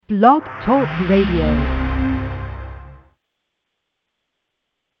Blog Talk Radio.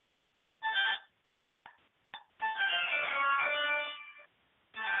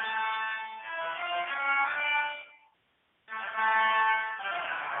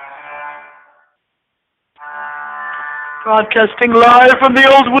 Broadcasting live from the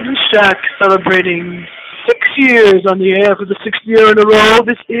old wooden shack, celebrating 6 years on the air for the 6th year in a row.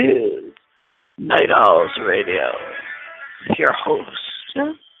 This is Night Owls Radio. Your host,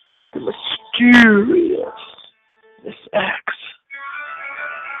 the mysterious Miss X.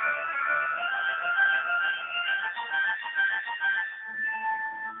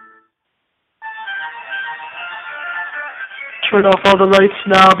 Turn off all the lights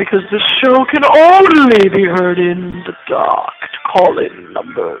now because this show can only be heard in the dark. Call-in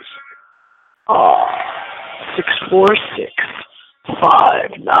numbers are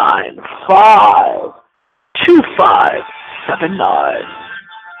 646-595-2579.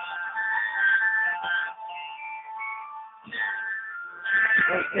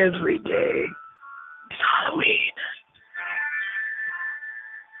 Every day is Halloween.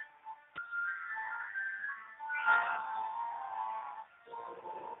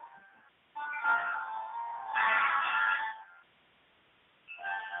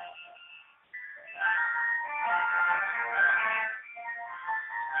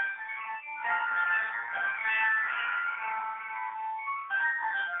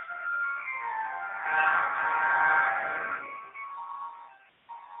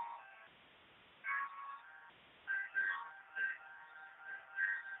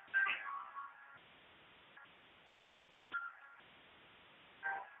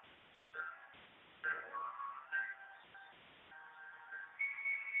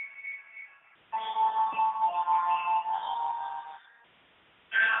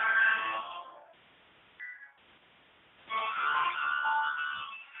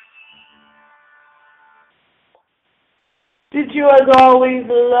 Did you, as always,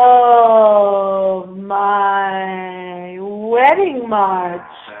 love my wedding march?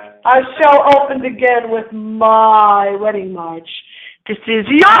 Our show opened again with my wedding march. This is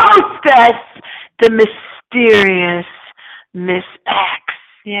your hostess, the mysterious Miss X.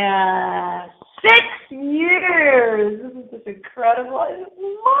 Yeah, 6 years. This is just incredible. It's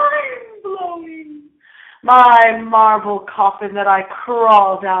mind-blowing. My marble coffin that I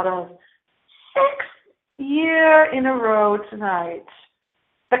crawled out of. 6 year in a row tonight.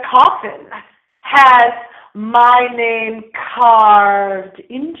 The coffin has my name carved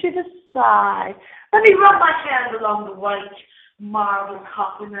into the side. Let me rub my hand along the white marble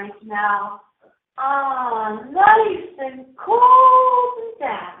coffin right now. Ah, nice and cold and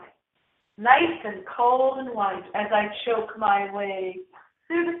damp. Nice and cold and white as I choke my way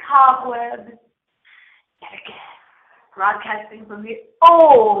through the cobwebs. Yet again, broadcasting from the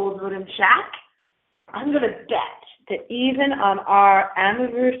old wooden shack. I'm going to bet that even on our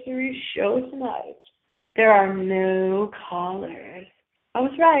anniversary show tonight, there are no callers. I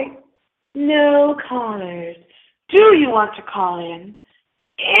was right. No callers. Do you want to call in?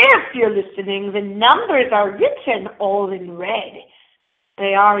 If you're listening, the numbers are written all in red.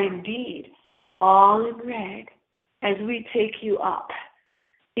 They are indeed all in red as we take you up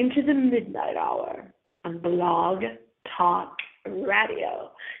into the midnight hour on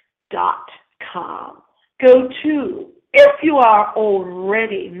blogtalkradio.com. Go to, if you are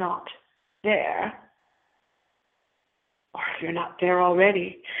already not there, or if you're not there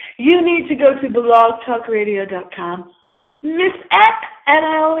already, you need to go to blogtalkradio.com. Miss X, and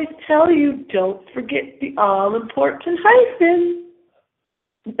I always tell you, don't forget the all-important hyphen.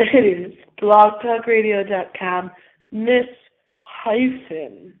 It is blogtalkradio.com, Miss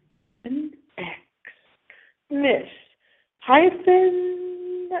hyphen and X. Miss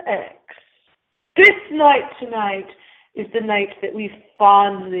hyphen X. This night tonight is the night that we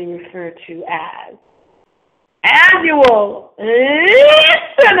fondly refer to as Annual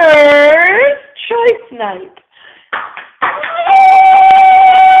Listener's Choice Night.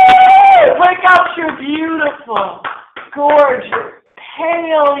 Break out your beautiful, gorgeous,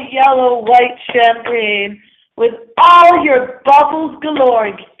 pale yellow white champagne with all your bubbles galore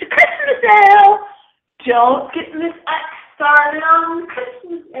and get the Christmas ale. Don't get Miss X started on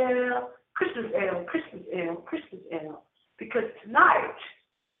Christmas ale. Christmas ale, Christmas ale, Christmas ale. Because tonight,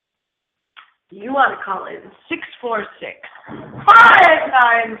 you want to call in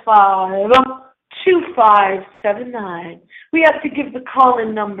 646-595-2579. We have to give the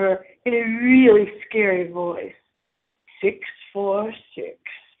call-in number in a really scary voice.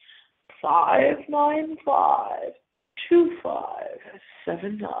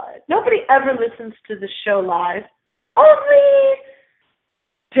 646-595-2579. Nobody ever listens to the show live. Only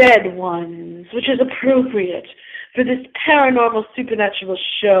dead ones, which is appropriate for this paranormal supernatural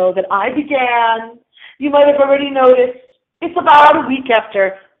show that I began. You might have already noticed it's about a week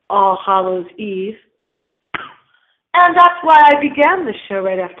after All Hallows Eve. And that's why I began the show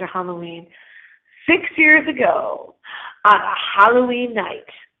right after Halloween. 6 years ago, on a Halloween night,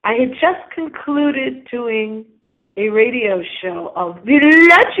 I had just concluded doing a radio show of the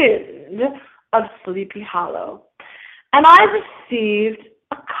legend of Sleepy Hollow. And I received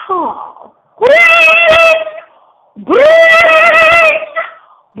a call. Bring!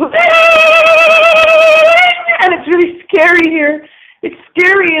 And it's really scary here. It's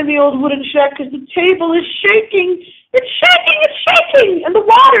scary in the old wooden shack because the table is shaking. It's shaking, it's shaking. And the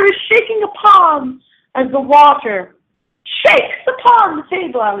water is shaking upon as the water shakes upon the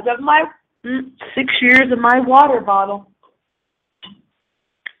table. I was at my 6 years in my water bottle.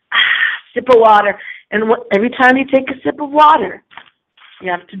 Sip of water. And every time you take a sip of water, you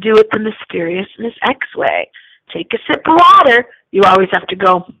have to do it the mysterious Miss X way. Take a sip of water. You always have to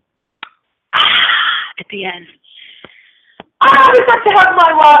go at the end. I always have to have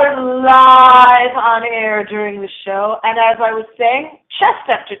my water live on air during the show. And as I was saying, just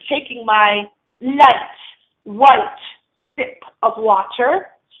after taking my light white sip of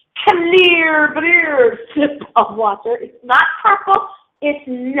water, clear sip of water, it's not purple, it's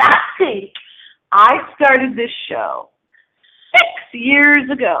not pink. I started this show 6 years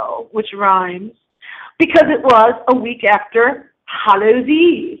ago, which rhymes, because it was a week after Hallows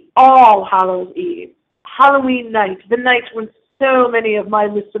Eve, All Hallows Eve, Halloween night, the night when so many of my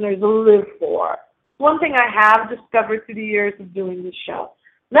listeners live for. One thing I have discovered through the years of doing this show.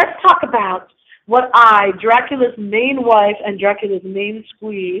 Let's talk about what I, Dracula's main wife and Dracula's main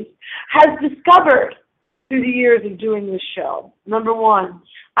squeeze, has discovered through the years of doing this show. Number one,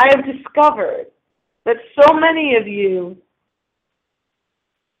 I have discovered that so many of you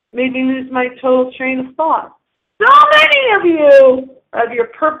made me lose my total train of thought. So many of you have your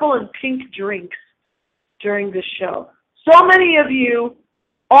purple and pink drinks during this show. So many of you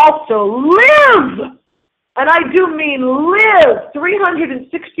also live, and I do mean live,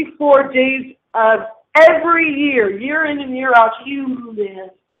 364 days of every year, year in and year out, you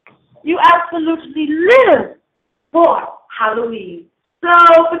live. You absolutely live for Halloween. So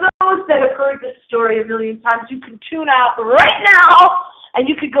for those that have heard this story a million times, you can tune out right now, and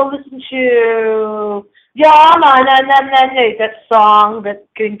you could go listen to that song that's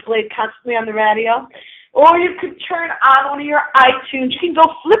getting played constantly on the radio. Or you could turn on one of your iTunes. You can go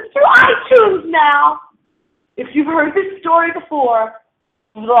flip through iTunes now if you've heard this story before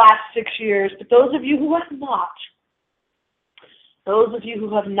over the last 6 years. But those of you who have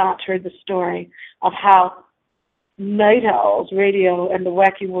not heard the story of how Night Owls Radio and the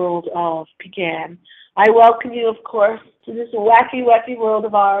wacky world of began, I welcome you, of course, to this wacky, wacky world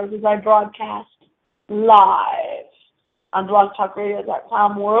of ours as I broadcast live on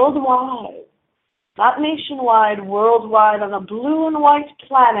blogtalkradio.com worldwide. Not nationwide, worldwide, on a blue and white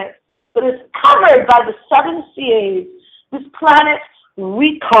planet that is covered by the 7 seas. This planet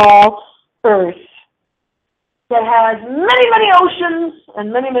we call Earth, that has many, many oceans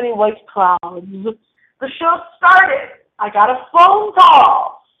and many, many white clouds. The show started. I got a phone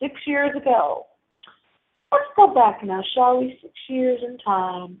call 6 years ago. Let's go back now, shall we? 6 years in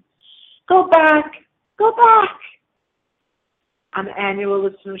time. Go back. On the annual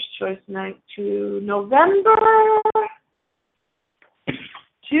Listener's Choice Night to November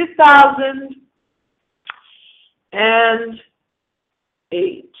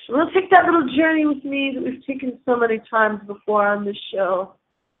 2008. We'll take that little journey with me that we've taken so many times before on this show.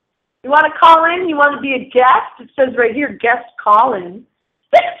 You want to call in? You want to be a guest? It says right here, guest call in.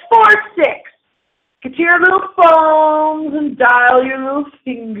 646. Get to your little phones and dial your little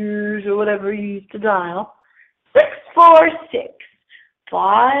fingers or whatever you use to dial.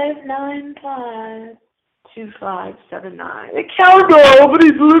 646-595-2579. Hey, Cowgirl,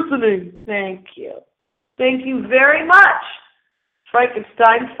 nobody's listening. Thank you. Thank you very much.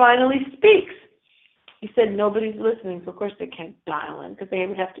 Frankenstein finally speaks. He said nobody's listening, so of course they can't dial in because they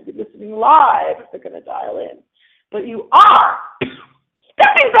would have to be listening live if they're going to dial in. But you are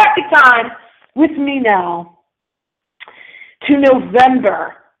stepping back in time with me now to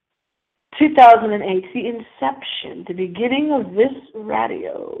November 2008, the inception, the beginning of this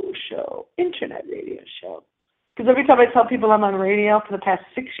radio show, internet radio show. Because every time I tell people I'm on radio for the past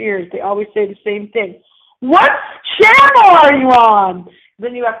 6 years, they always say the same thing. What channel are you on?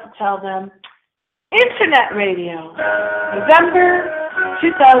 Then you have to tell them, internet radio, November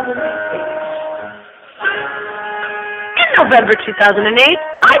 2008. In November 2008,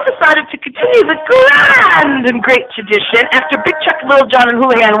 I decided to continue the grand and great tradition after Big Chuck, Little John, and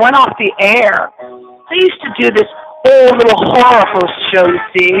Houlihan went off the air. I used to do this old little horror host show, you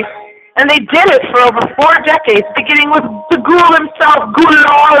see, and they did it for over 4 decades, beginning with the ghoul himself,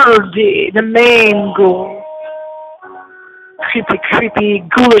 Ghoulardi, the main ghoul. Creepy,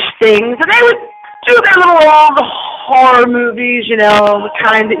 ghoulish things, and they would do their little old horror movies, you know, the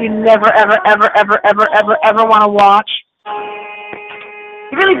kind that you never, ever want to watch.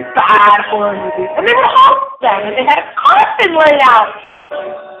 Really bad horror movies. And they would host them, and they had a coffin laid out.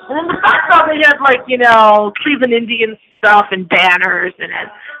 And in the background, they had, like, you know, Cleveland Indian stuff and banners and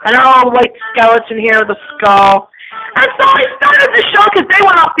an all-white skeleton here with a skull. And so I started the show because they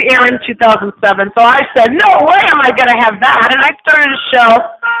went off the air in 2007. So I said, no way am I going to have that. And I started a show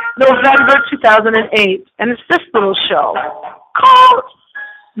November 2008. And it's this little show called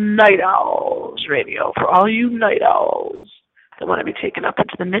Night Owls Radio for all you night owls that want to be taken up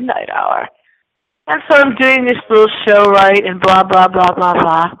into the midnight hour. And so I'm doing this little show, right, and blah, blah, blah, blah,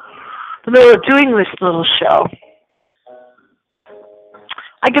 blah. In the middle of doing this little show,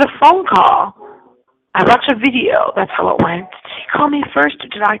 I get a phone call. I watch a video. That's how it went. Did he call me first, or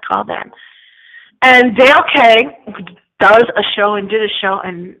did I call them? And Dale K does a show and did a show,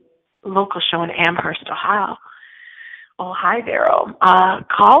 and a local show in Amherst, Ohio. Oh, hi, Daryl.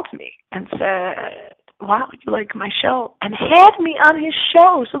 Called me and said, wow, you like my show? And had me on his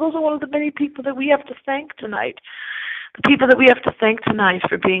show. So those are one of the many people that we have to thank tonight. The people that we have to thank tonight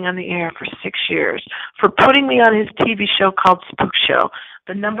for being on the air for 6 years, for putting me on his TV show called Spook Show,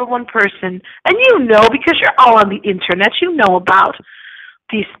 the number one person. And you know, because you're all on the internet, you know about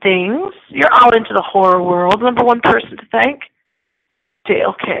these things. You're all into the horror world. Number one person to thank?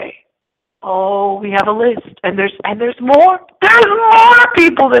 Dale K. Oh, we have a list. And there's more. There's more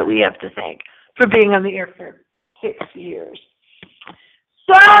people that we have to thank for being on the air for 6 years.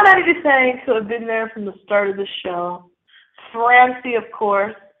 So many to thank who have been there from the start of the show. Francie, of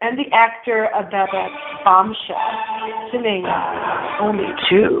course, and the actor of Babette Bombshell, to name only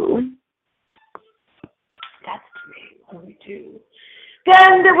 2. That's to name only 2.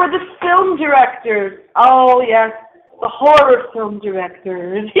 Then there were the film directors. Oh, yes, the horror film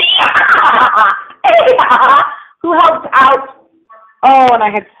directors. Who helped out. Oh, and I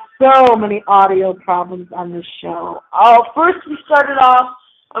had so many audio problems on this show. Oh, first we started off,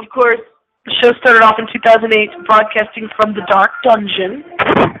 of course, the show started off in 2008, broadcasting from the Dark Dungeon.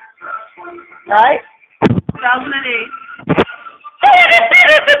 Right? 2008.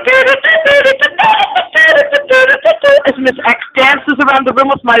 As Miss X dances around the room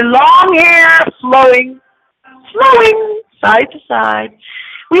with my long hair flowing side to side.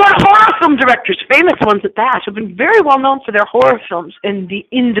 We had horror film directors, famous ones at that, who've been very well known for their horror films in the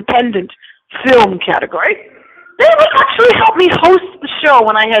independent film category. They would actually help me host the show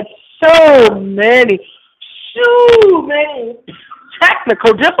when I had so many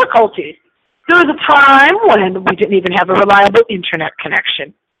technical difficulties. There was a time when we didn't even have a reliable internet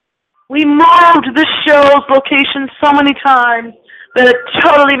connection. We moved the show's location so many times that it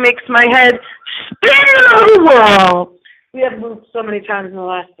totally makes my head spin around the world. We have moved so many times in the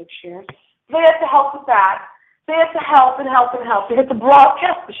last 6 years. They had to help with that. They had to help and help and help. They had to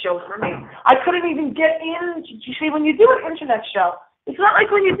broadcast the show for me. I couldn't even get in. You see, when you do an internet show, it's not like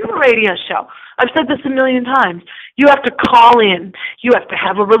when you do a radio show. I've said this a million times. You have to call in. You have to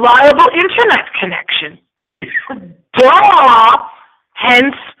have a reliable internet connection. Duh!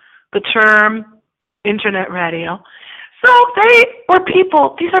 Hence the term internet radio. So they were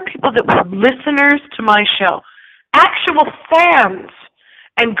people, these are people that were listeners to my show. Actual fans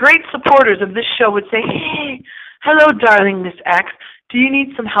and great supporters of this show would say, hey, hello, darling Miss X. Do you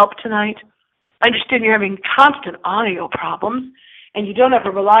need some help tonight? I understand you're having constant audio problems and you don't have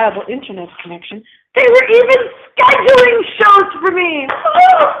a reliable internet connection. They were even scheduling shows for me.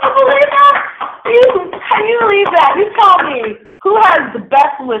 Oh, can you believe that? Can you believe that? You tell me, who has the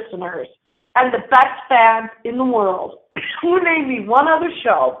best listeners and the best fans in the world? You name me one other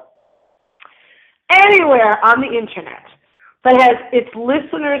show anywhere on the internet that has its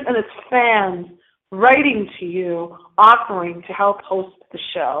listeners and its fans writing to you, offering to help host the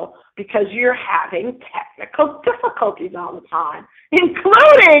show because you're having technical difficulties all the time,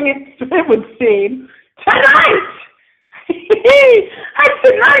 including, it would seem, tonight. And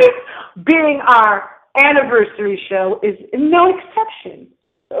tonight, being our anniversary show, is no exception.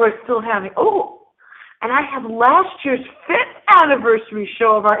 We're still having, and I have last year's 5th anniversary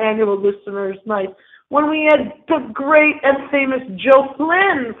show of our annual listeners' night when we had the great and famous Joe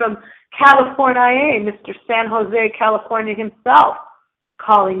Flynn from California, Mr. San Jose, California himself,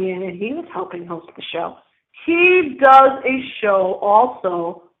 calling in, and he was helping host the show. He does a show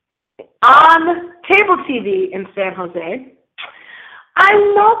also on cable TV in San Jose. I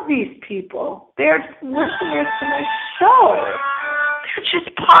love these people. They're listeners to my show. They're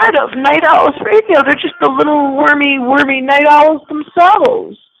just part of Night Owls Radio. They're just the little wormy night owls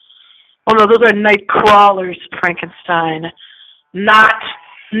themselves. Oh no, those are night crawlers, Frankenstein. Not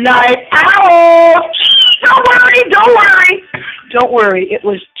night owls. Don't worry. It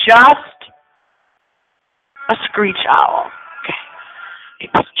was just a screech owl. Okay. It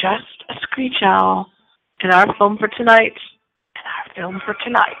was just a screech owl in our film for tonight.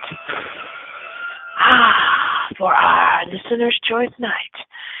 For our listener's choice night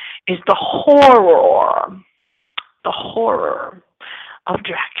is the horror of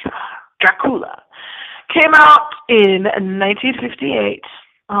Dracula. Came out in 1958.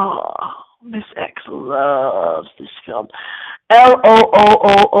 Oh, Miss X loves this film. Looves,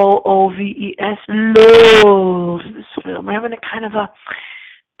 loves this film. We're having a kind of a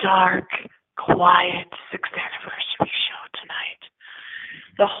dark, quiet 6th anniversary show tonight.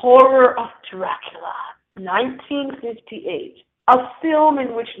 The Horror of Dracula, 1958. A film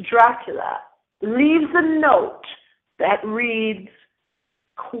in which Dracula leaves a note that reads,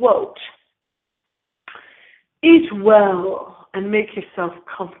 quote, "Eat well and make yourself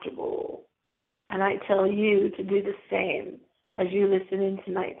comfortable. And I tell you to do the same as you listen in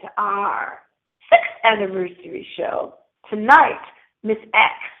tonight to our 6th anniversary show. Tonight, Miss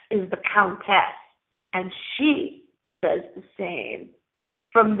X is the Countess, and she says the same."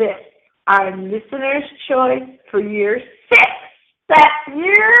 From this, our listener's choice for year 6. That's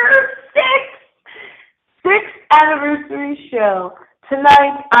year 6! 6th anniversary show.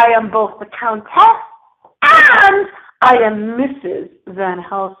 Tonight, I am both the Countess and I am Mrs. Van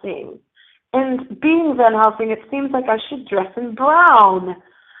Helsing. And being Van Helsing, it seems like I should dress in brown,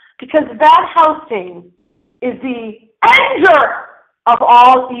 because Van Helsing is the anger of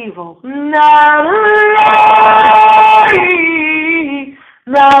all evil.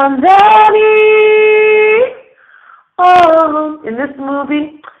 In this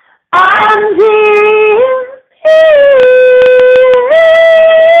movie,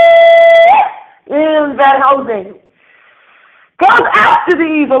 Van Helsing goes after the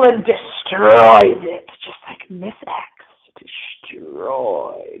evil and destroys it, just like Miss X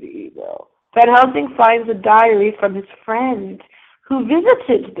destroyed evil. Van Helsing finds a diary from his friend who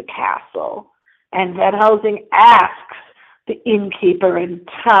visited the castle, and Van Helsing asks the innkeeper in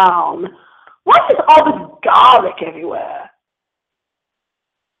town, "What is all this garlic everywhere?"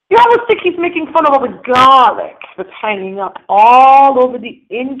 You almost think he's making fun of all the garlic that's hanging up all over the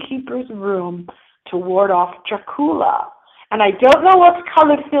innkeeper's room to ward off Dracula. And I don't know what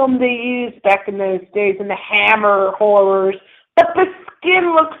color film they used back in those days in the Hammer horrors, but the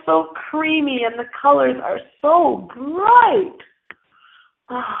skin looks so creamy and the colors are so bright.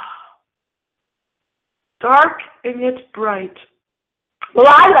 Dark and yet bright. Well,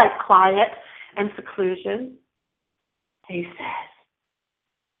 I like quiet and seclusion. He says,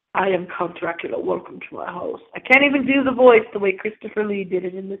 "I am Count Dracula. Welcome to my house." I can't even do the voice the way Christopher Lee did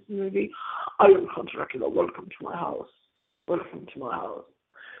it in this movie. "I am Count Dracula. Welcome to my house. Welcome to my house."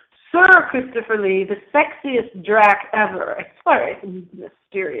 Sir Christopher Lee, the sexiest Drac ever, as far as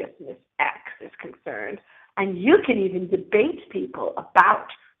mysterious Miss X is concerned. And you can even debate people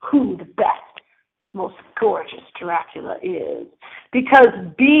about who the best, most gorgeous Dracula is. Because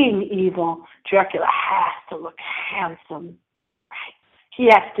being evil, Dracula has to look handsome. He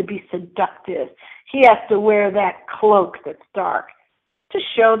has to be seductive. He has to wear that cloak that's dark to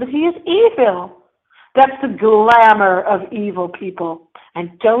show that he is evil. That's the glamour of evil people.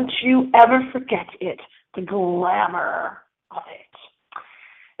 And don't you ever forget it, the glamour of it.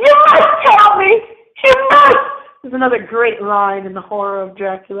 "You must tell me! You must!" There's another great line in The Horror of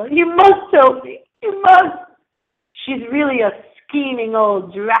Dracula. "You must tell me! You must!" She's really a scheming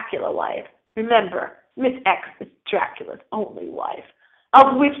old Dracula wife. Remember, Miss X is Dracula's only wife,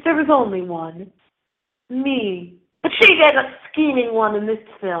 of which there is only one. Me. But she is a scheming one in this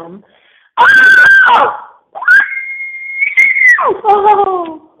film. Oh!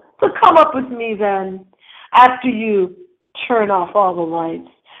 So come up with me then, after you turn off all the lights.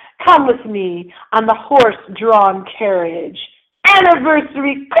 Come with me on the horse-drawn carriage.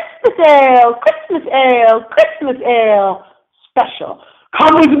 Anniversary Christmas ale, Christmas ale, Christmas ale special.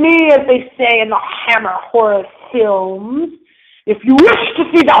 Come with me, as they say in the Hammer horror films, if you wish to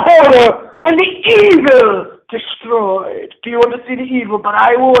see the horror and the evil destroyed. Do you want to see the evil? But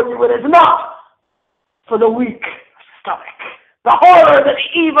I warn you, it is not for the weak stomach. The horror and the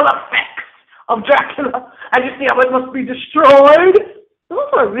evil effects of Dracula. And you see how it must be destroyed?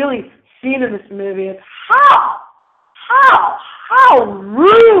 Those are really scene in this movie is how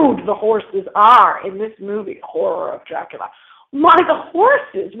rude the horses are in this movie, Horror of Dracula. My, the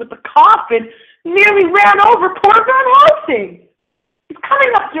horses with the coffin nearly ran over poor Van Helsing. He's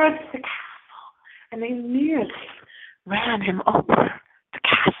coming up towards the castle, and they nearly ran him over the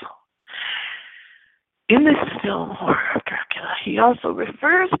castle. In this film, Horror of Dracula, he also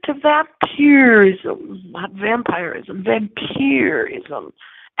refers to vampirism, not vampirism, vampirism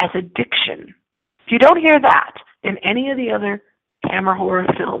as addiction. If you don't hear that in any of the other Hammer horror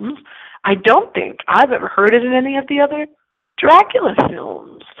films, I don't think I've ever heard it in any of the other Dracula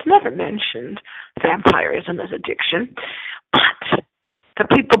films. It's never mentioned, vampirism as addiction. But the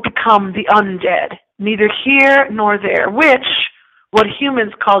people become the undead, neither here nor there, which, what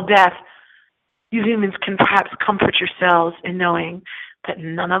humans call death, you humans can perhaps comfort yourselves in knowing that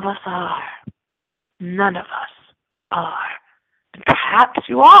none of us are. None of us are. And perhaps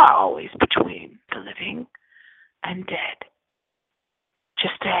you are always between the living and dead,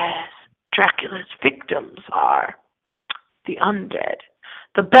 just as Dracula's victims are, the undead.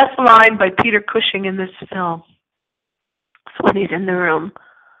 The best line by Peter Cushing in this film is when he's in the room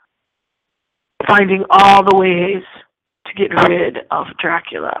finding all the ways to get rid of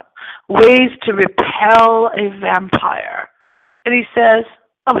Dracula, ways to repel a vampire. And he says,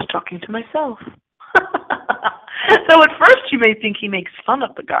 I was talking to myself. So at first you may think he makes fun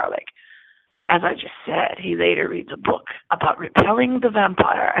of the garlic. As I just said, he later reads a book about repelling the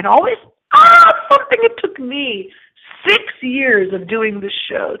vampire. And always, something it took me 6 years of doing this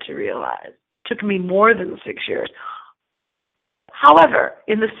show to realize. It took me more than 6 years. However,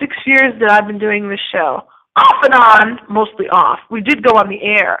 in the 6 years that I've been doing this show, off and on, mostly off. We did go on the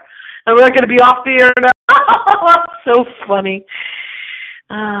air. And we're going to be off the air now. So funny.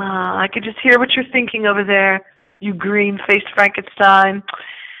 I could just hear what you're thinking over there, you green-faced Frankenstein.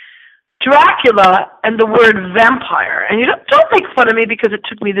 Dracula and the word vampire. And you don't make fun of me because it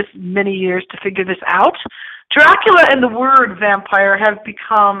took me this many years to figure this out. Dracula and the word vampire have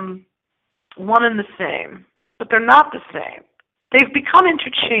become one and the same. But they're not the same. They've become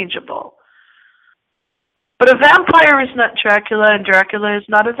interchangeable. But a vampire is not Dracula, and Dracula is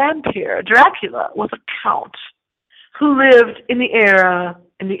not a vampire. Dracula was a count who lived in the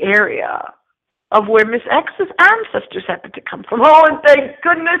area of where Miss X's ancestors happened to come from. Oh, and thank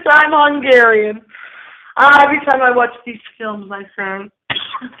goodness I'm Hungarian. Every time I watch these films, I say,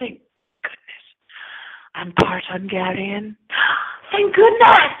 thank goodness I'm part Hungarian. Thank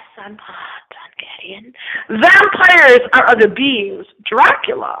goodness I'm part Hungarian. Vampires are other beings.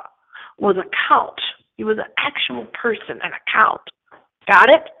 Dracula was a count. He was an actual person, an account. Got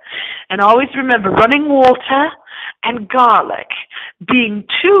it? And always remember, running water and garlic being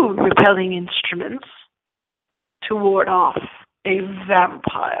two repelling instruments to ward off a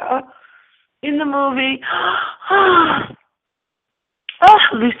vampire. In the movie,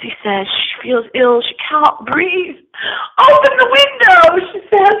 Lucy says she feels ill. She can't breathe. Open the window, she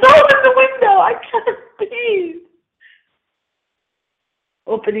says. Open the window. I can't breathe.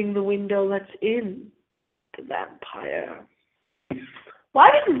 Opening the window lets in the vampire. Why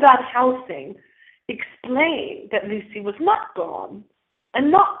didn't Van Helsing explain that Lucy was not gone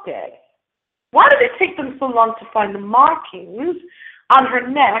and not dead? Why did it take them so long to find the markings on her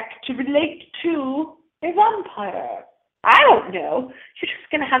neck to relate to a vampire? I don't know. You're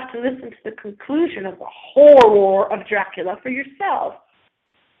just going to have to listen to the conclusion of the horror of Dracula for yourself.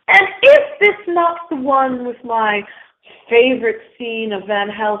 And is this not the one with my favorite scene of Van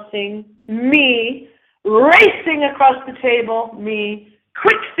Helsing? Me racing across the table, me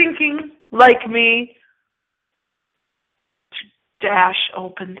quick thinking like me, to dash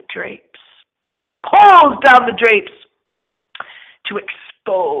open the drapes, pulls down the drapes to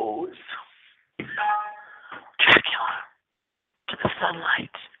expose Dracula to the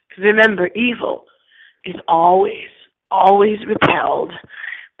sunlight. Remember, evil is always repelled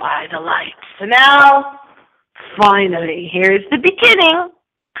by the light. So now, finally, here's the beginning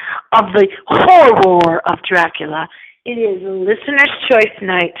of the horror of Dracula. It is Listener's Choice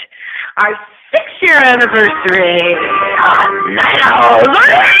Night, our 6-year anniversary on Night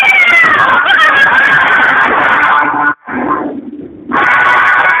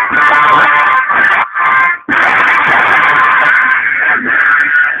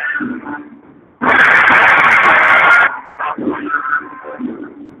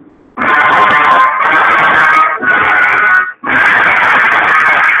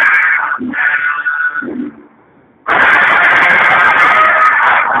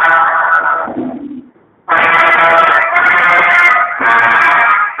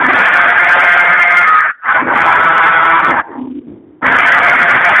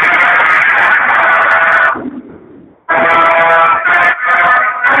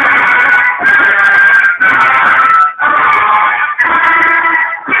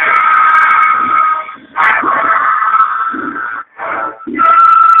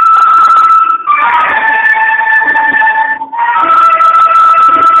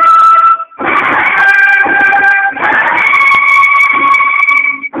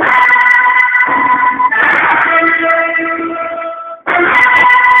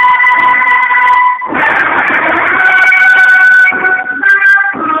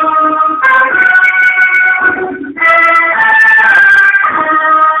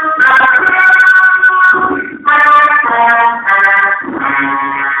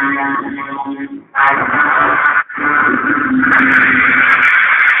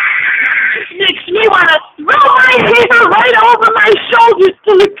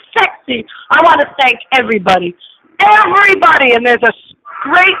Betsy. I want to thank everybody. Everybody! And there's a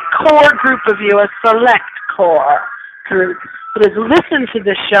great core group of you, a select core group that has listened to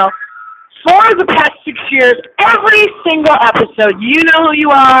this show for the past 6 years, every single episode. You know who you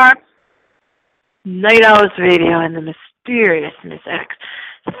are. Night Owls Radio and the mysterious Miss X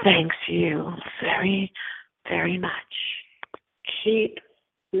thanks you very, very much. Keep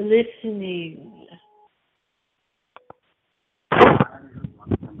listening.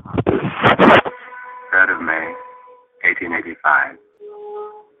 3rd of May, 1885.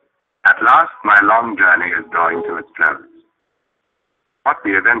 At last, my long journey is drawing to its close. What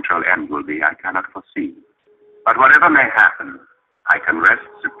the eventual end will be, I cannot foresee. But whatever may happen, I can rest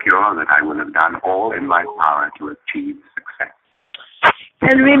secure that I will have done all in my power to achieve success.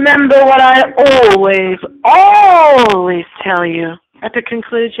 And remember what I always tell you at the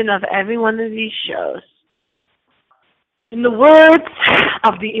conclusion of every one of these shows. In the words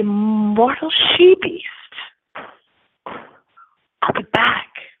of the immortal she-beast, I'll be back.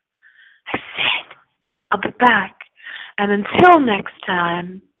 I said, I'll be back. And until next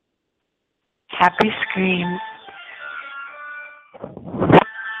time, happy screams.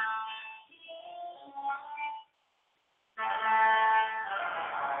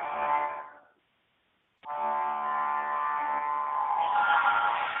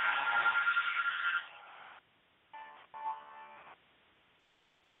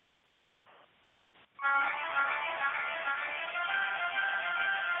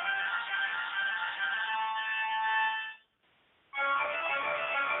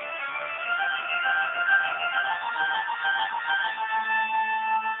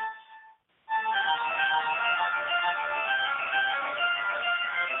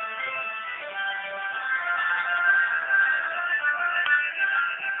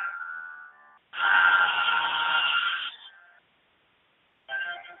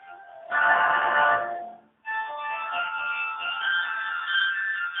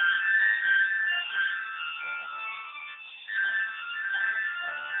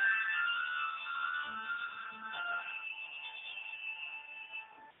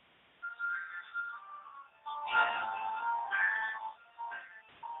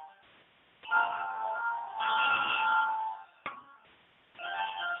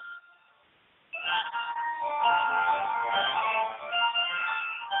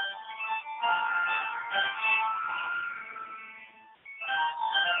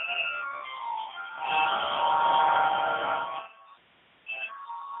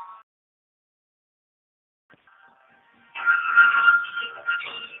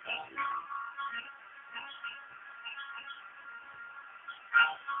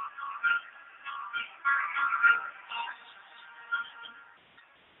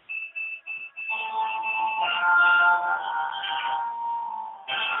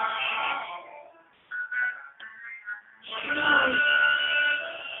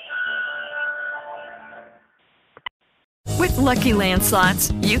 With Lucky Land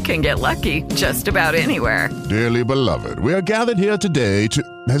Slots, you can get lucky just about anywhere. Dearly beloved, we are gathered here today to...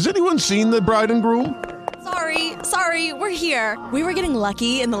 Has anyone seen the bride and groom? Sorry, we're here. We were getting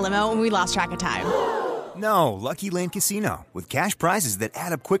lucky in the limo and we lost track of time. No, Lucky Land Casino, with cash prizes that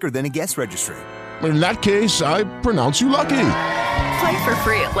add up quicker than a guest registry. In that case, I pronounce you lucky. Play for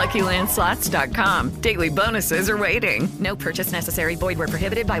free at LuckyLandSlots.com. Daily bonuses are waiting. No purchase necessary. Void where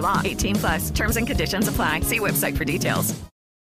prohibited by law. 18+. Terms and conditions apply. See website for details.